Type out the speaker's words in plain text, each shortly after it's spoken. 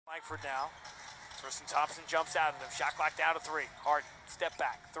Langford now. Tristan Thompson jumps out of him. Shot clock down to 3. Harden, step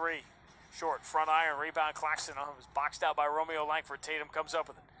back, 3. Short, front iron, rebound. Claxton was boxed out by Romeo Langford. Tatum comes up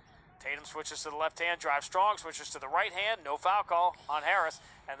with it. Tatum switches to the left hand, drives strong, switches to the right hand. No foul call on Harris,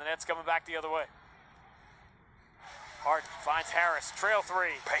 and the net's coming back the other way. Harden finds Harris, trail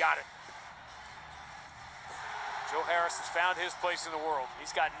 3, got it. Joe Harris has found his place in the world.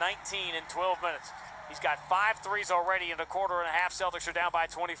 He's got 19 in 12 minutes. He's got 5 threes already in a quarter and a half. Celtics are down by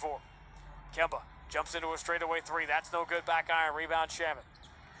 24. Kemba jumps into a straightaway 3. That's no good. Back iron, rebound Shamet.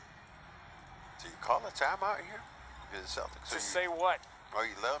 So you call a timeout here? The Celtics. To say what? Or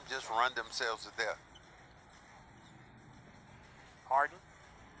you let them just run themselves to death? Harden.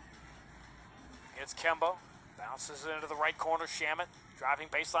 Hits Kemba. Bounces into the right corner. Shamet driving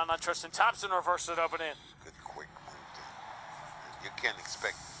baseline on Tristan Thompson. Reverses it up and in. Good quick move. You can't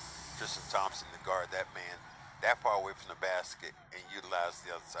expect Tristan Thompson to guard that man that far away from the basket and utilize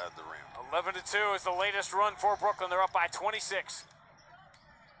the other side of the rim. 11-2 is the latest run for Brooklyn. They're up by 26.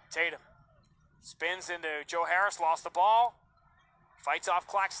 Tatum spins into Joe Harris. Lost the ball. Fights off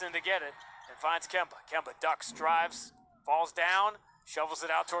Claxton to get it and finds Kemba. Kemba ducks, drives, falls down, shovels it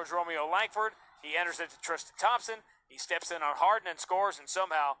out towards Romeo Langford. He enters it to Tristan Thompson. He steps in on Harden and scores, and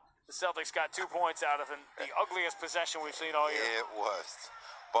somehow the Celtics got 2 points out of him. The ugliest possession we've seen all year. It was.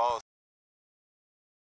 Ball